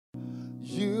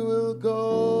You will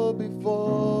go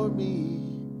before me.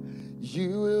 You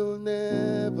will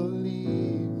never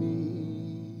leave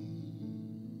me.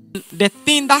 The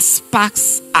thing that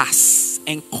sparks us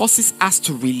and causes us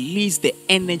to release the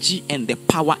energy and the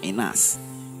power in us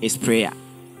is prayer.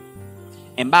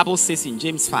 And Bible says in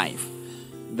James 5,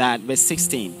 that verse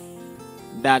 16,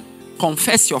 that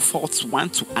confess your faults one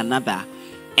to another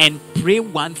and pray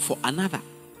one for another.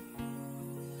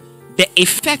 The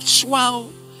effectual,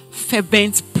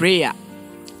 fervent prayer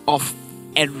of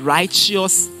a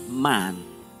righteous man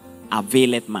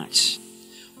availeth much.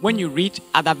 When you read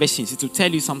other versions, it will tell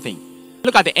you something.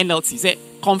 Look at the NLT. It says,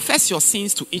 confess your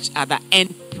sins to each other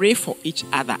and pray for each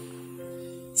other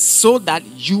so that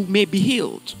you may be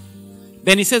healed.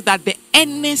 Then it says that the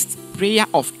earnest prayer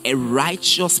of a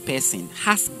righteous person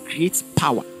has great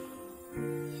power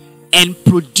and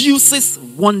produces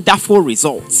wonderful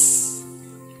results.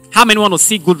 How many want to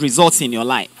see good results in your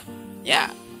life?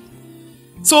 Yeah.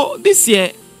 So this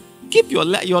year, give your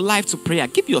life to prayer.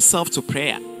 Give yourself to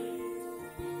prayer.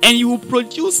 And you will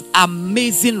produce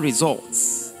amazing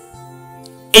results.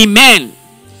 Amen.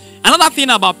 Another thing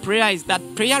about prayer is that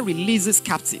prayer releases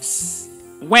captives.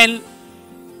 When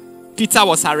Peter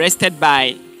was arrested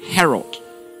by Herod,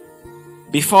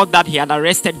 before that he had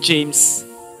arrested James,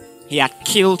 he had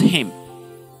killed him.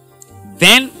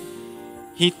 Then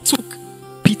he took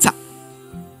Peter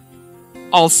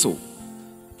also.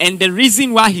 And the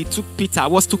reason why he took Peter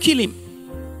was to kill him.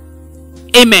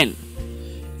 Amen.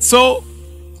 So,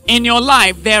 in your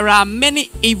life, there are many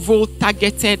evil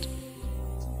targeted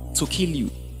to kill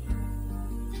you.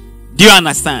 Do you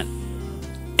understand?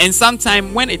 And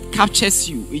sometimes when it captures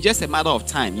you, it's just a matter of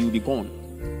time, you'll be gone.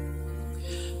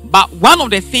 But one of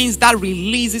the things that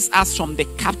releases us from the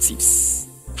captives,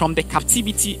 from the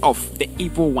captivity of the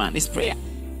evil one, is prayer.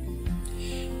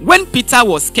 When Peter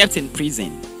was kept in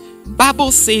prison,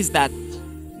 Bible says that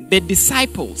the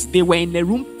disciples, they were in the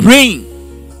room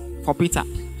praying for Peter.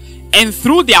 And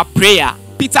through their prayer,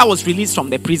 Peter was released from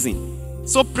the prison.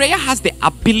 So prayer has the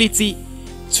ability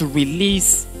to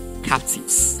release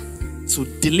captives, to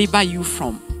deliver you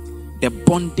from the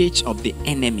bondage of the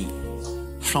enemy,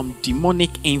 from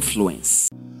demonic influence.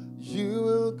 You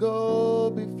will go